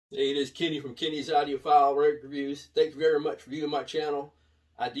Hey, this is Kenny from Kenny's Audiophile Reviews. Thank you very much for viewing my channel.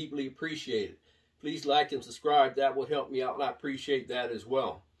 I deeply appreciate it. Please like and subscribe. That will help me out, and I appreciate that as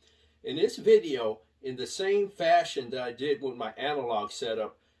well. In this video, in the same fashion that I did with my analog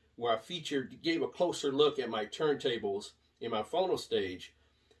setup, where I gave a closer look at my turntables in my phono stage,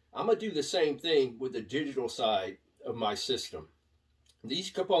 I'm going to do the same thing with the digital side of my system.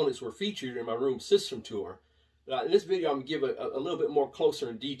 These components were featured in my room system tour. In this video, I'm going to give a little bit more closer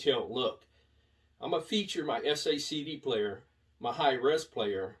and detailed look. I'm going to feature my SACD player, my high-res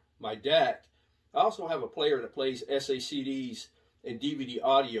player, my DAC. I also have a player that plays SACDs and DVD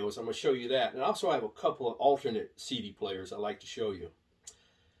audios. I'm going to show you that. And I also have a couple of alternate CD players I'd like to show you.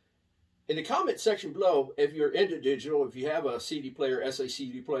 In the comment section below, if you're into digital, if you have a CD player,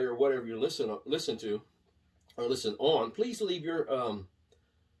 SACD player, whatever you listen to or listen on, please leave your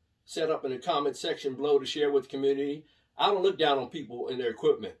set up in the comment section below to share with the community. I don't look down on people and their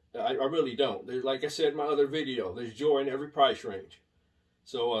equipment. I really don't. Like I said in my other video, there's joy in every price range.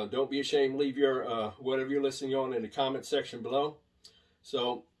 So don't be ashamed. Leave your whatever you're listening on in the comment section below.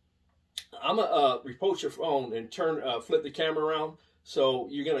 So I'm gonna approach your phone and flip the camera around. So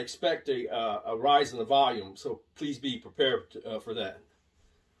you're gonna expect a rise in the volume. So please be prepared for that.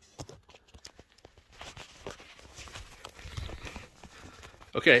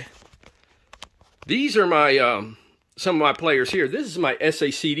 Okay, these are my some of my players here. This is my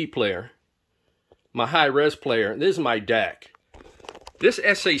SACD player, my high-res player. This is my DAC. This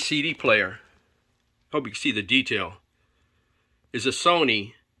SACD player, hope you can see the detail, is a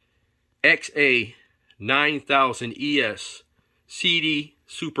Sony XA9000ES CD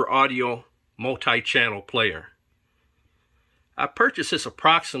Super Audio multi-channel player. I purchased this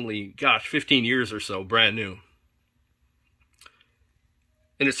approximately, 15 years or so, brand new.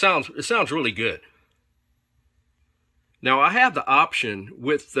 And it sounds really good. Now I have the option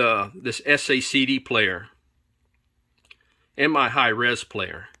with this SACD player and my high-res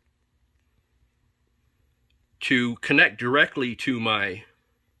player to connect directly to my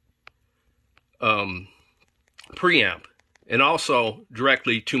preamp and also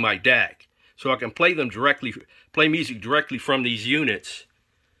directly to my DAC, so I can play music directly from these units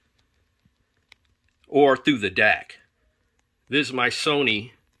or through the DAC. This is my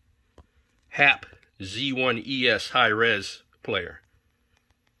Sony HAP Z1ES high-res player.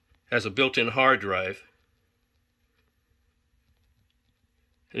 Has a built-in hard drive.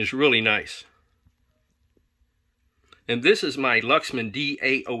 And it's really nice. And this is my Luxman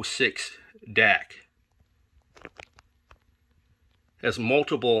DA06 DAC. Has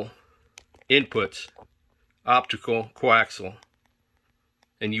multiple inputs, optical, coaxial,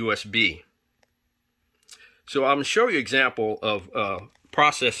 and USB. So I'm going to show you an example of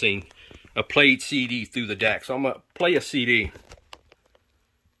processing a played CD through the DAC. So I'm going to play a CD. And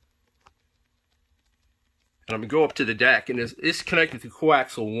I'm going to go up to the DAC, and it's connected to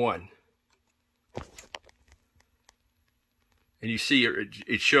coaxial 1. And you see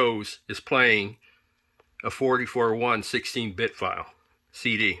it shows it's playing a 44.1 16-bit file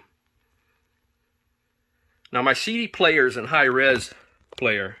CD. Now my CD players and high-res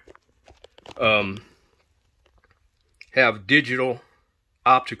player have digital,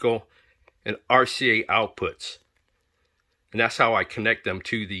 optical, and RCA outputs, and that's how I connect them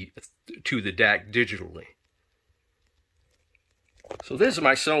to the DAC digitally. So this is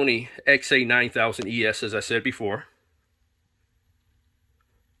my Sony XA9000ES, as I said before,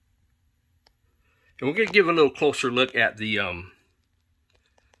 and we're going to give a little closer look at the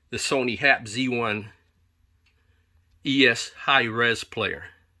Sony HAP Z1ES high-res player.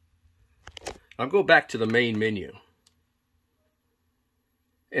 I'll go back to the main menu.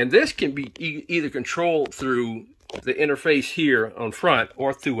 And this can be either controlled through the interface here on front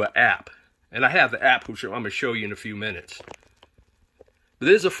or through an app. And I have the app, which I'm going to show you in a few minutes. But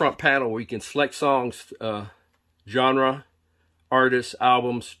this is a front panel where you can select songs, genre, artists,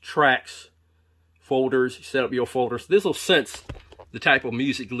 albums, tracks, folders. You set up your folders. This will sense the type of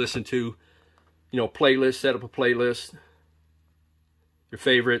music you listen to. You know, playlist, set up a playlist, your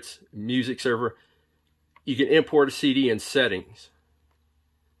favorites, music server. You can import a CD in settings.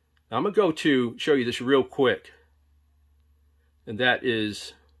 Now I'm going to go to show you this real quick, and that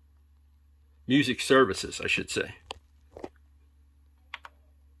is music services, I should say.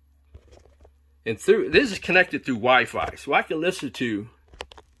 And this is connected through Wi-Fi, so I can listen to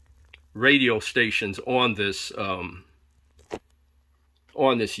radio stations on this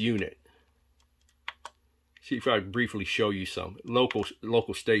unit. See if I can briefly show you some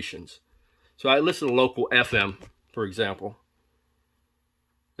local stations. So I listen to local FM, for example.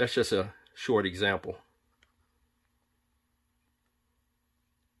 That's just a short example.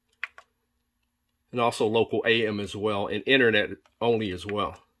 and also local AM as well, and internet only as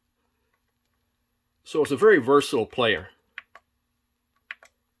well. So it's a very versatile player.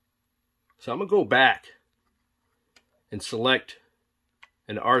 So I'm going to go back and select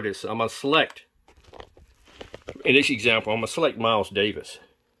an artist. I'm going to select, in this example, I'm going to select Miles Davis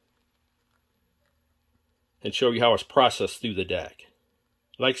and show you how it's processed through the DAC.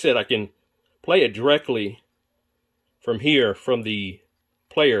 Like I said, I can play it directly from here, from the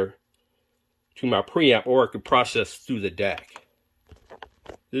player to my preamp, or I could process through the DAC.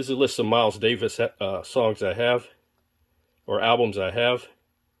 This is a list of Miles Davis songs I have, or albums I have.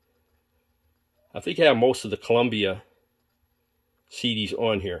 I think I have most of the Columbia CDs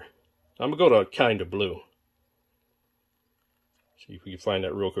on here. I'm going to go to Kinda Blue. See if we can find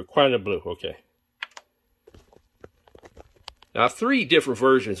that real quick. Kinda Blue, okay. Now, 3 different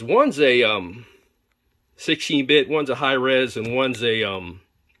versions. One's a 16-bit, one's a high-res, and one's a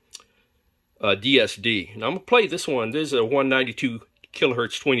DSD. Now, I'm going to play this one. This is a 192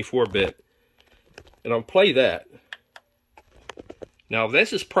 kilohertz 24-bit. And I'll play that. Now,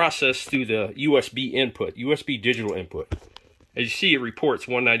 this is processed through the USB input, USB digital input. As you see, it reports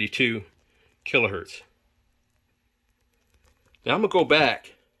 192 kilohertz. Now, I'm going to go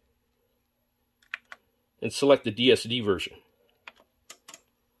back and select the DSD version.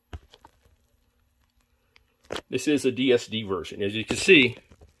 This is a DSD version. As you can see,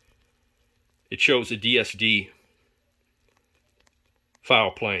 it shows the DSD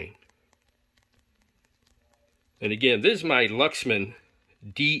file playing. And again, this is my Luxman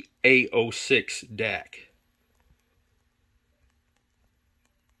DA06 DAC.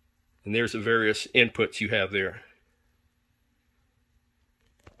 And there's the various inputs you have there.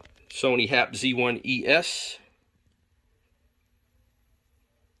 Sony HAP Z1ES.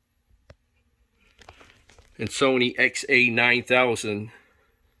 And Sony XA9000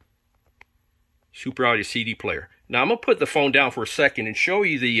 Super Audio CD player. Now I'm going to put the phone down for a second and show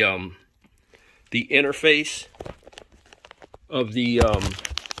you the interface of the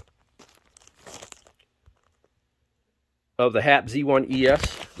HAP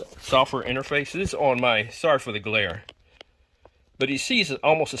Z1ES software interface. This is on my, sorry for the glare, but you see it's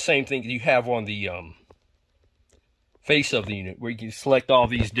almost the same thing that you have on the face of the unit, where you can select all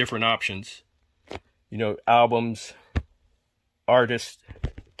these different options. You know, albums, artists.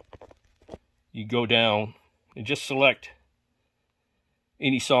 You go down and just select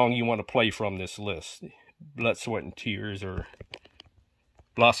any song you want to play from this list. Blood, Sweat, and Tears, or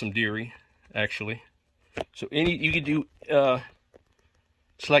Blossom Dearie, actually. So you can do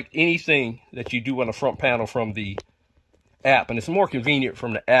select anything that you do on the front panel from the app, and it's more convenient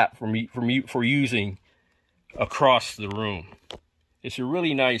from the app for using across the room. It's a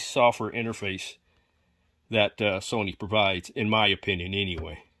really nice software interface that Sony provides, in my opinion,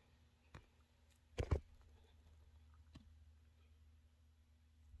 anyway.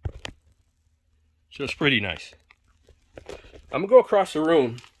 So it's pretty nice. I'm going to go across the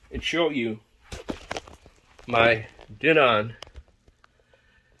room and show you my Denon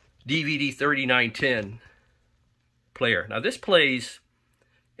DVD 3910 player. Now this plays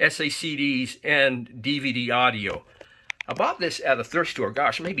SACDs and DVD audio. I bought this at a thrift store,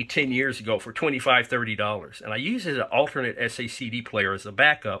 gosh, maybe 10 years ago for $25, $30. And I use it as an alternate SACD player as a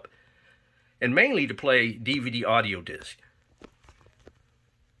backup, and mainly to play DVD audio disc.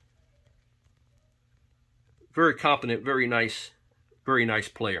 Very competent, very nice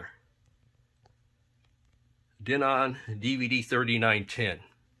player. Denon DVD 3910.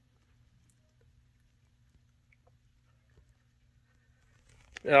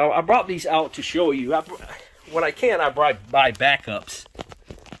 Now, I brought these out to show you. When I can, I buy backups.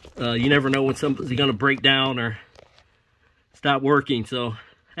 You never know when something's going to break down or stop working. So,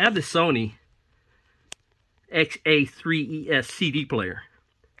 I have the Sony XA3ES CD player.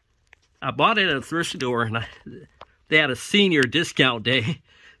 I bought it at a thrift store, and they had a senior discount day.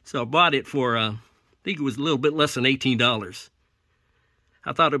 So I bought it for, I think it was a little bit less than $18.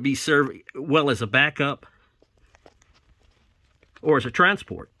 I thought it would be served well as a backup or as a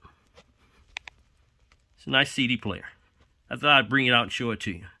transport. It's a nice CD player. I thought I'd bring it out and show it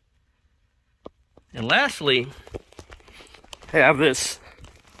to you. And lastly, I have this.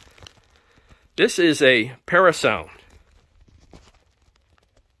 This is a Parasound.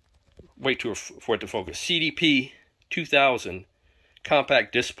 Wait for it to focus. CDP 2000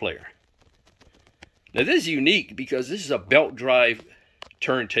 compact disc player. Now this is unique because this is a belt drive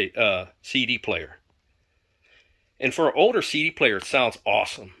CD player. And for an older CD player, it sounds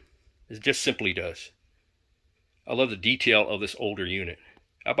awesome. It just simply does. I love the detail of this older unit.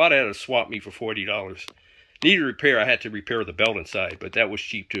 I bought it at a swap meet for $40. Needed repair. I had to repair the belt inside, but that was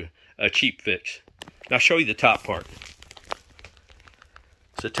cheap fix. I'll show you the top part.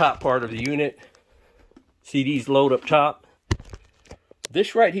 It's the top part of the unit. CDs load up top.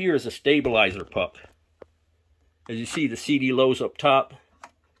 This right here is a stabilizer puck. As you see, the CD loads up top.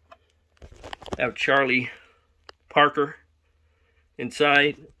 I have Charlie Parker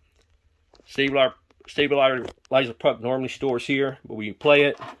inside. Stabilizer puck normally stores here, but when you play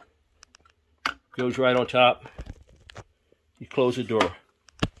it, goes right on top. You close the door.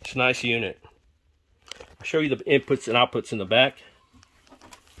 It's a nice unit. I'll show you the inputs and outputs in the back.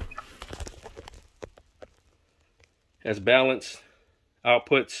 Has balance,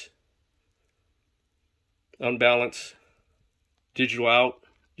 outputs, unbalanced, digital out,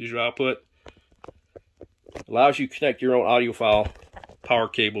 digital output. Allows you to connect your own audiophile power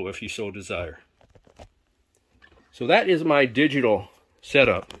cable if you so desire. So that is my digital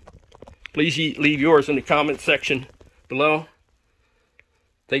setup. Please leave yours in the comment section below.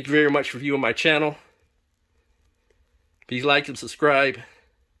 Thank you very much for viewing my channel. Please like and subscribe.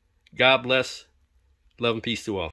 God bless. Love and peace to all.